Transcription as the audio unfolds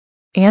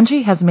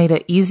Angie has made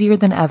it easier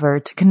than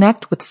ever to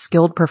connect with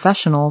skilled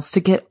professionals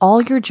to get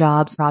all your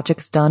jobs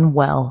projects done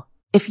well.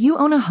 If you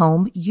own a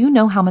home, you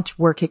know how much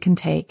work it can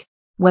take,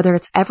 whether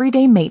it's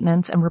everyday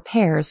maintenance and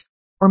repairs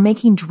or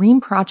making dream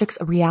projects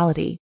a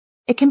reality.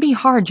 It can be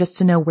hard just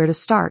to know where to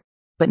start,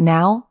 but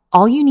now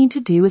all you need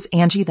to do is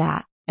Angie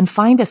that and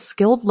find a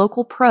skilled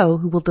local pro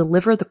who will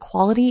deliver the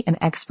quality and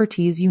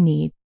expertise you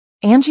need.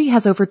 Angie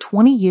has over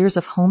 20 years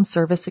of home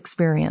service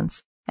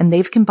experience, and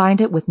they've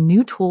combined it with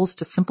new tools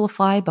to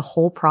simplify the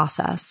whole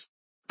process.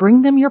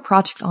 Bring them your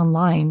project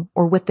online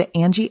or with the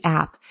Angie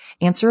app,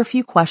 answer a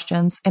few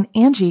questions, and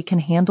Angie can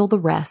handle the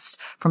rest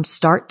from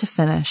start to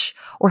finish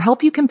or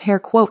help you compare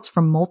quotes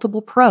from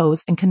multiple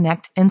pros and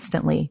connect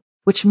instantly,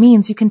 which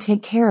means you can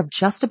take care of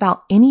just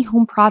about any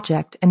home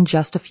project in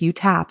just a few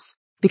taps.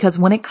 Because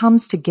when it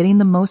comes to getting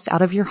the most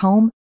out of your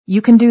home,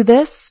 you can do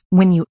this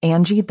when you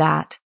Angie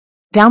that.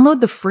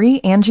 Download the free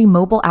Angie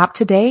mobile app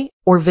today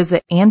or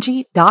visit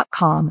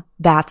Angie.com.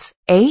 That's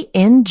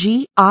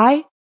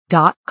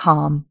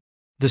ANGI.com.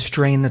 The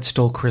Strain That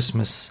Stole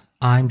Christmas.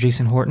 I'm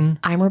Jason Horton.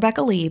 I'm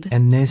Rebecca Lieb.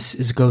 And this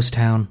is Ghost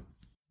Town.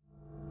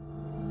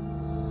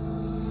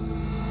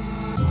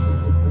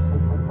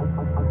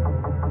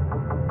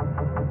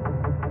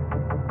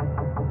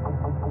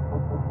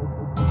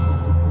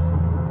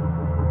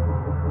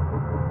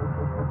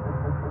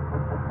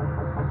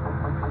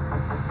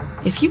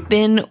 If you've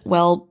been,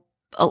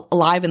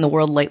 alive in the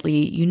world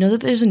lately, you know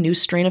that there's a new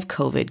strain of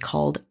COVID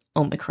called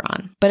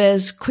Omicron. But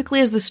as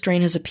quickly as the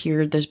strain has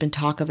appeared, there's been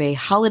talk of a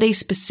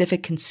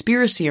holiday-specific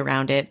conspiracy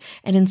around it,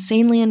 and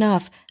insanely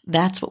enough,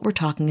 that's what we're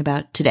talking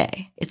about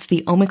today. It's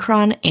the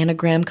Omicron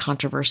Anagram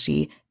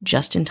controversy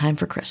just in time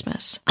for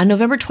Christmas. On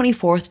November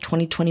 24th,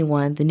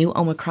 2021, the new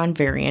Omicron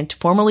variant,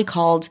 formerly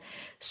called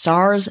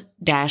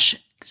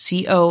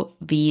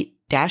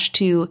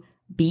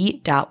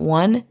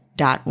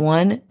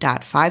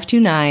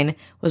SARS-CoV-2B.1.1.529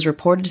 was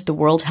reported to the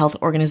World Health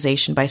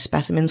Organization by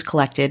specimens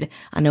collected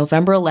on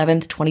November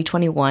 11th,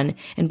 2021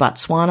 in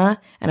Botswana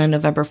and on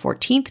November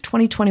 14th,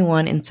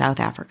 2021 in South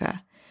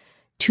Africa.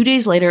 2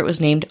 days later, it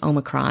was named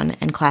Omicron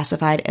and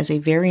classified as a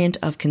variant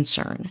of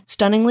concern.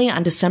 Stunningly,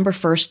 on December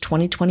 1st,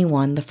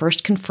 2021, the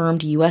first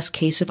confirmed U.S.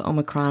 case of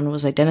Omicron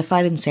was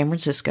identified in San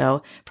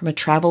Francisco from a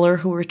traveler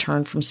who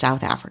returned from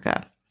South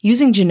Africa.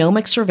 Using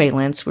genomic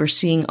surveillance, we're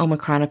seeing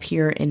Omicron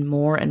appear in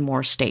more and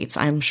more states.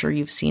 I'm sure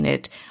you've seen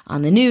it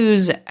on the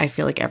news. I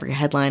feel like every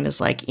headline is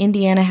like,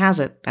 Indiana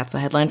has it. That's the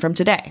headline from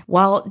today.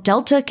 While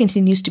Delta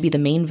continues to be the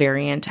main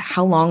variant,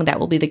 how long that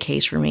will be the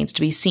case remains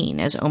to be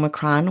seen, as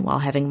Omicron, while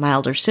having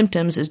milder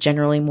symptoms, is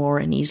generally more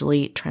and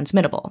easily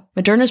transmittable.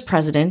 Moderna's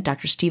president,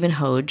 Dr. Stephen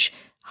Hoge,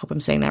 hope I'm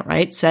saying that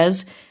right,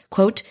 says,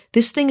 quote,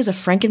 "This thing is a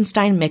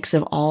Frankenstein mix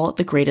of all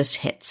the greatest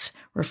hits,"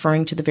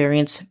 referring to the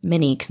variant's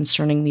many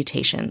concerning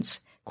mutations.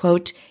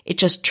 Quote, "It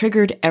just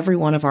triggered every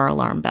one of our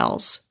alarm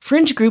bells."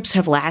 Fringe groups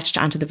have latched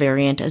onto the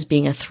variant as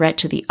being a threat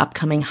to the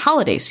upcoming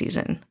holiday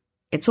season.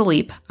 It's a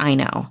leap, I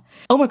know.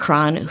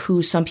 Omicron,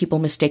 who some people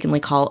mistakenly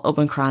call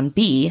Omicron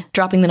B,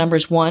 dropping the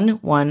numbers 1,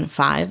 1,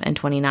 5, and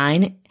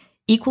 29,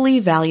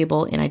 equally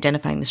valuable in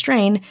identifying the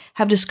strain,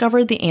 have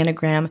discovered the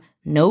anagram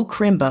no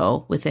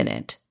crimbo within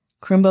it.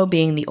 Crimbo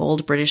being the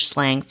old British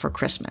slang for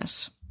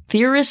Christmas.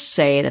 Theorists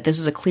say that this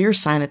is a clear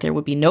sign that there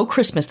would be no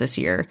Christmas this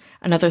year,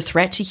 another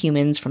threat to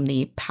humans from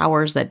the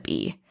powers that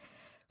be.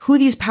 Who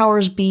these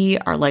powers be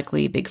are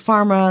likely Big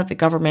Pharma, the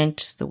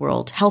government, the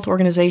World Health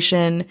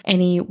Organization,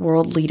 any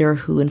world leader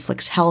who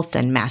inflicts health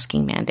and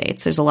masking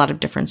mandates. There's a lot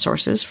of different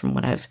sources from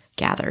what I've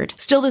gathered.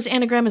 Still, this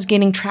anagram is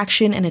gaining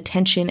traction and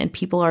attention, and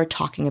people are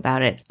talking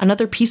about it.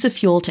 Another piece of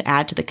fuel to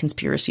add to the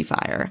conspiracy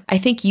fire. I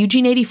think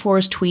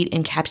Eugene84's tweet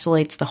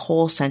encapsulates the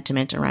whole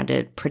sentiment around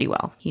it pretty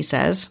well. He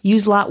says,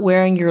 "Use lot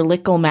wearing your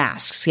lickle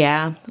masks,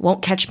 yeah?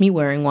 Won't catch me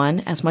wearing one,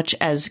 as much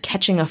as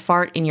catching a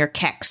fart in your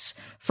keks.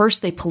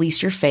 First they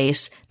police your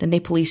face, then they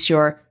police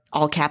your,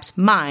 all caps,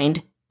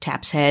 mind,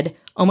 taps head.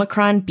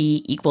 Omicron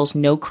B equals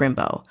no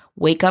crimbo.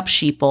 Wake up,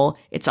 sheeple.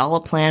 It's all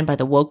a plan by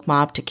the woke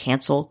mob to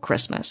cancel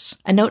Christmas."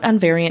 A note on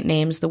variant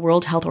names: the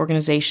World Health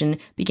Organization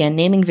began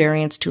naming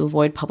variants to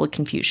avoid public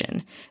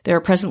confusion. There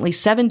are presently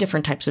 7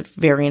 different types of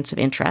variants of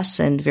interest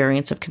and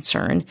variants of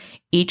concern,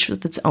 each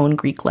with its own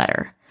Greek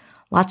letter.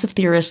 Lots of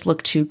theorists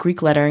look to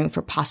Greek lettering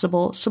for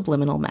possible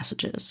subliminal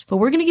messages. But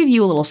we're going to give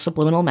you a little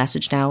subliminal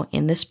message now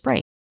in this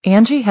break.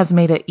 Angie has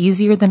made it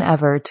easier than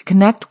ever to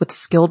connect with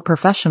skilled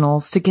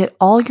professionals to get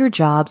all your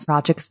jobs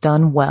projects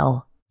done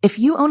well. If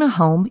you own a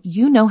home,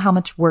 you know how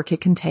much work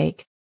it can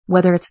take,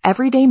 whether it's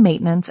everyday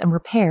maintenance and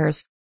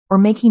repairs or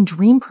making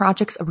dream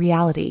projects a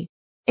reality.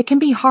 It can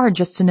be hard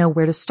just to know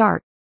where to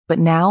start, but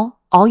now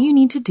all you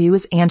need to do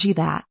is Angie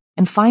that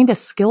and find a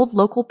skilled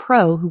local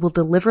pro who will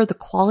deliver the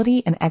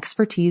quality and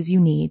expertise you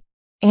need.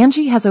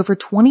 Angie has over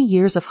 20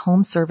 years of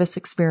home service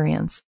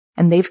experience,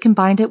 and they've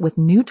combined it with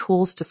new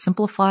tools to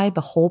simplify the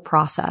whole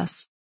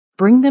process.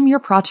 Bring them your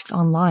project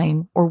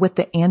online or with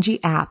the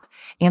Angie app,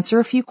 answer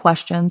a few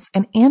questions,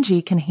 and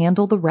Angie can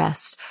handle the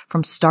rest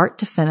from start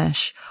to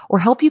finish or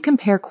help you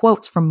compare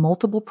quotes from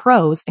multiple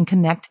pros and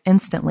connect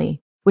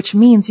instantly, which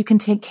means you can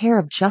take care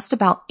of just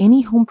about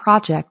any home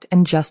project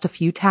in just a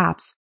few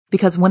taps.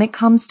 Because when it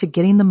comes to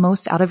getting the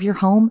most out of your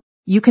home,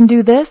 you can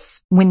do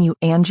this when you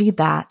Angie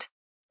that.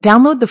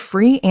 Download the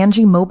free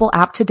Angie mobile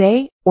app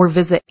today or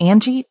visit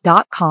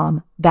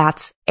Angie.com.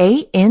 That's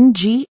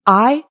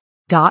ANGI.com.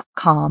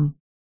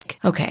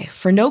 Okay,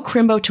 for no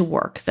crimbo to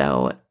work,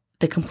 though,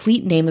 the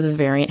complete name of the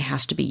variant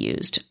has to be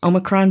used.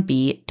 Omicron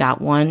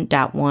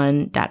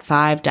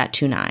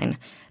B.1.1.5.29.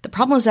 The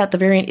problem is that the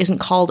variant isn't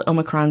called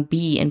Omicron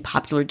B in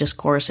popular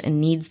discourse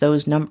and needs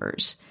those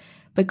numbers.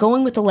 But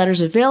going with the letters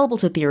available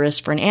to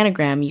theorists for an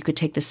anagram, you could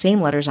take the same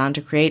letters on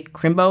to create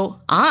Crimbo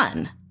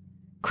on.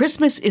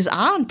 Christmas is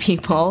on,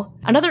 people.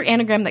 Another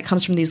anagram that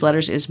comes from these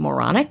letters is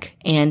moronic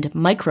and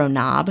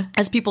micronob,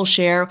 as people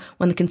share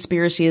when the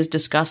conspiracy is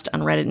discussed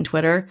on Reddit and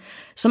Twitter.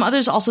 Some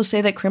others also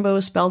say that Crimbo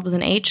is spelled with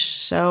an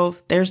H, so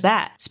there's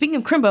that. Speaking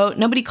of Crimbo,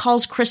 nobody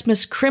calls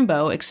Christmas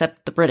Crimbo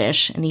except the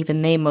British, and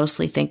even they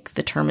mostly think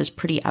the term is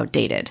pretty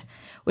outdated,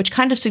 which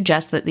kind of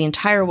suggests that the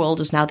entire world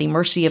is now the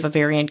mercy of a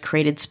variant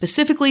created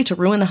specifically to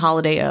ruin the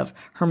holiday of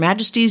Her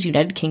Majesty's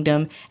United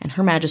Kingdom and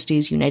Her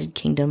Majesty's United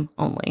Kingdom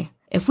only.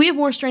 If we have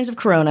more strains of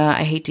corona,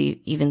 I hate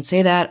to even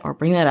say that or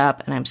bring that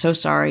up, and I'm so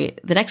sorry,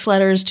 the next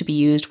letters to be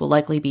used will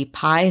likely be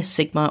pi,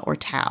 sigma, or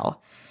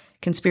tau.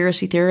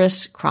 Conspiracy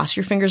theorists, cross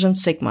your fingers on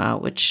sigma,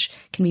 which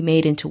can be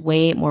made into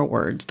way more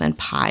words than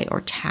pi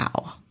or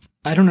tau.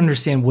 I don't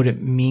understand what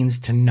it means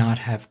to not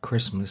have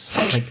Christmas.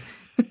 Like,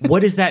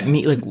 what does that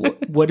mean? Like,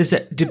 what is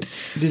that?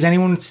 Does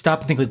anyone stop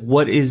and think, like,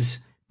 what is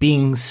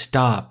being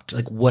stopped?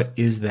 Like, what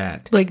is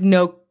that? Like,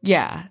 no,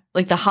 yeah.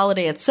 Like the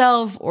holiday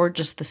itself or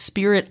just the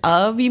spirit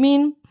of, you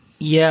mean?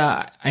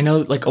 Yeah, I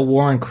know, like, a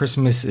war on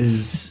Christmas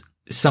is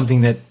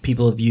something that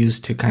people have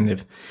used to kind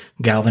of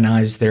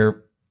galvanize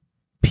their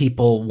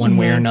people one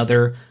way or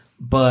another,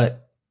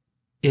 but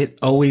it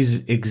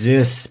always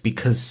exists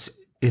because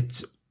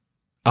it's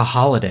a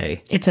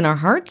holiday. It's in our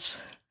hearts?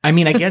 I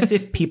mean, I guess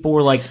if people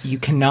were like, you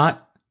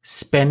cannot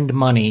spend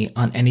money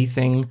on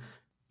anything,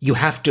 you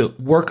have to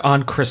work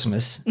on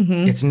Christmas.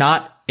 It's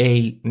not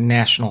a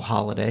national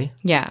holiday.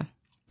 Yeah.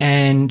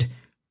 And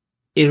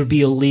it would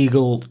be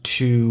illegal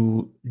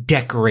to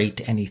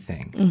decorate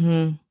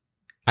anything.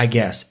 I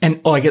guess.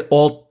 And I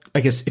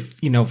guess if,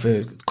 if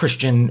a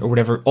Christian or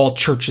whatever, all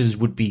churches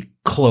would be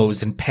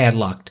closed and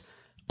padlocked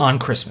on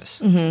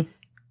Christmas.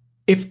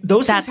 If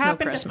those things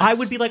happened, I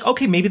would be like,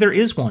 okay, maybe there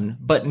is one,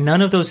 but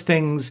none of those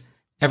things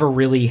ever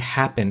really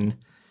happen,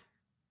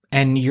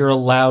 and you're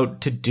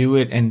allowed to do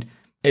it, and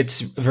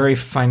it's a very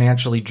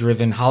financially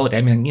driven holiday.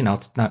 I mean,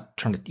 it's not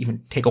trying to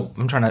even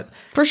I'm trying to...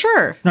 For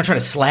sure. I'm not trying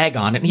to slag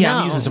on it. Yeah, no.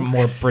 I'm using some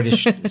more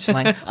British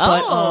slang.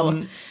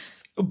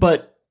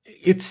 But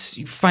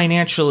it's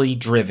financially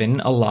driven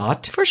a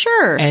lot. For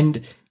sure.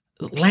 And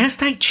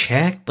last I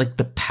checked, like,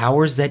 the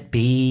powers that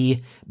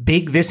be,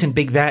 big this and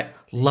big that,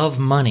 love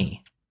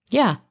money.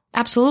 Yeah,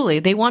 absolutely.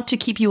 They want to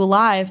keep you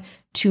alive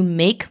to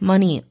make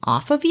money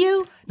off of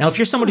you. Now, if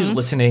you're somebody who's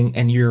listening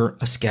and you're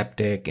a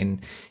skeptic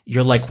and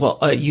you're like, well,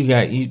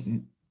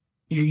 you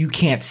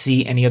can't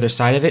see any other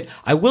side of it.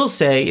 I will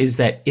say is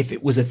that if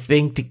it was a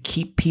thing to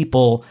keep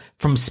people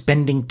from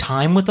spending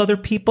time with other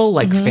people,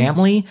 like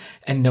family,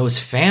 and those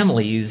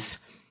families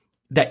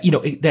that,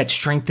 that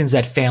strengthens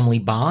that family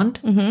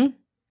bond,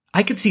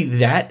 I could see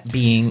that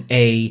being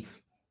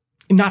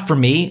not for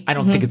me. I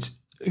don't think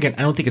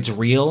I don't think it's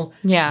real.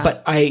 Yeah.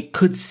 But I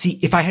could see,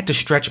 if I had to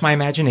stretch my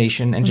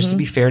imagination, and just to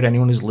be fair to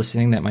anyone who's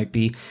listening that might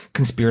be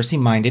conspiracy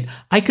minded,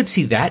 I could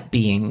see that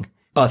being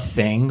a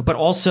thing. But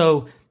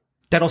also,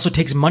 that also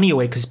takes money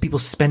away because people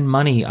spend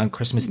money on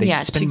Christmas. They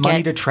spend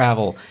money to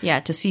travel. Yeah,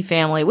 to see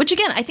family. Which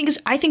again, I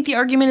think the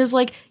argument is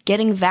like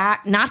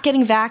not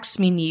getting vaxxed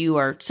mean you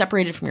are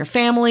separated from your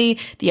family.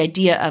 The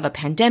idea of a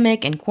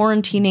pandemic and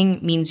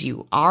quarantining means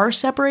you are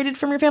separated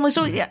from your family.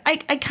 So I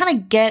kind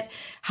of get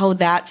how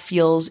that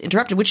feels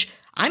interrupted, which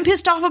I'm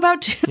pissed off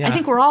about too. Yeah. I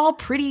think we're all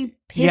pretty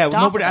pissed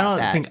off about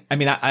that. I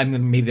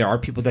mean, maybe there are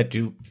people that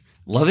do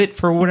love it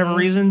for whatever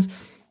reasons.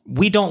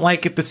 We don't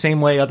like it the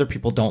same way other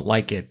people don't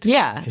like it.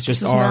 Yeah. It's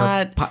just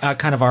our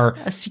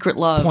a secret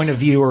love. Point of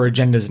view or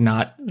agenda is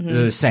not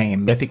the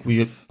same. I think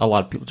a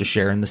lot of people just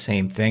share in the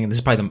same thing. And this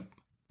is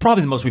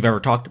probably the most we've ever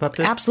talked about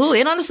this.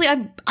 Absolutely. And honestly,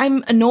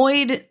 I'm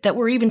annoyed that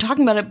we're even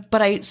talking about it,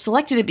 but I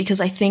selected it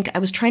because I think I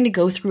was trying to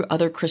go through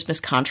other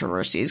Christmas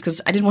controversies because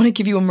I didn't want to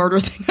give you a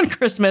murder thing on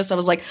Christmas. I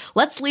was like,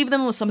 let's leave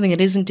them with something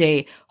that isn't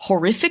a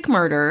horrific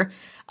murder.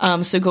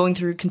 So going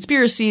through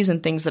conspiracies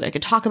and things that I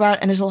could talk about.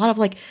 And there's a lot of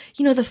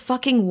the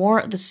fucking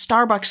war, the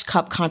Starbucks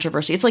cup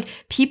controversy. It's like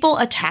people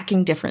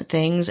attacking different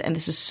things. And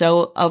this is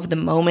so of the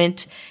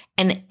moment.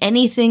 And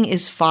anything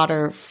is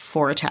fodder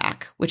for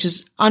attack, which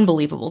is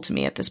unbelievable to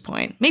me at this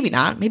point. Maybe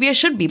not. Maybe I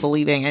should be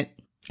believing it.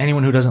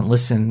 Anyone who doesn't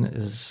listen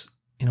is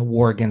in a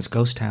war against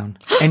Ghost Town.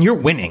 And you're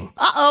winning.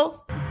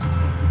 Uh-oh.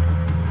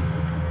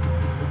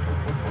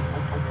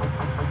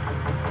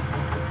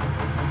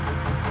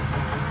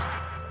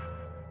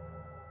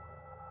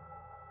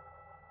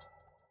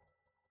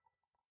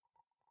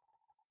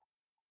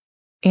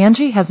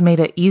 Angie has made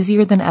it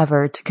easier than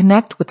ever to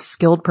connect with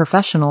skilled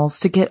professionals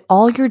to get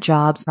all your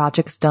jobs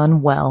projects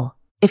done well.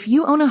 If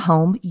you own a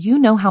home, you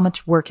know how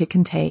much work it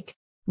can take,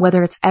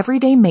 whether it's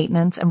everyday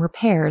maintenance and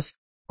repairs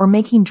or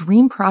making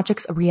dream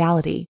projects a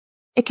reality.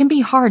 It can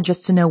be hard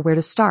just to know where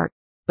to start,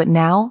 but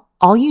now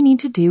all you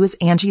need to do is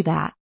Angie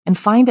that and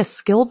find a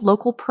skilled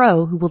local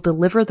pro who will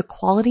deliver the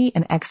quality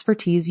and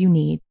expertise you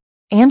need.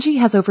 Angie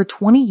has over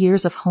 20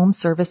 years of home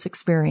service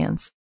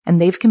experience, and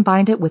they've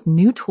combined it with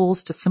new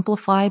tools to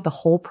simplify the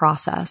whole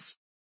process.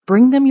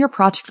 Bring them your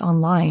project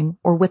online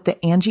or with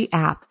the Angie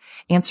app,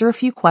 answer a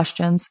few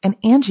questions, and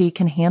Angie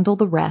can handle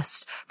the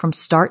rest from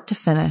start to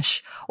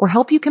finish or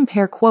help you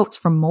compare quotes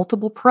from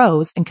multiple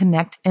pros and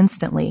connect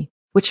instantly,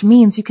 which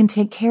means you can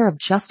take care of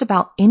just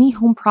about any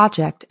home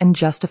project in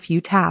just a few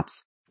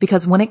taps.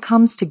 Because when it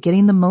comes to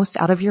getting the most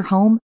out of your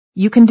home,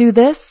 you can do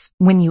this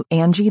when you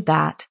Angie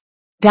that.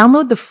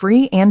 Download the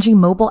free Angie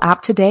mobile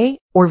app today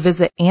or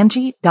visit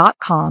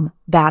Angie.com.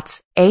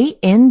 That's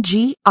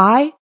ANGI.com.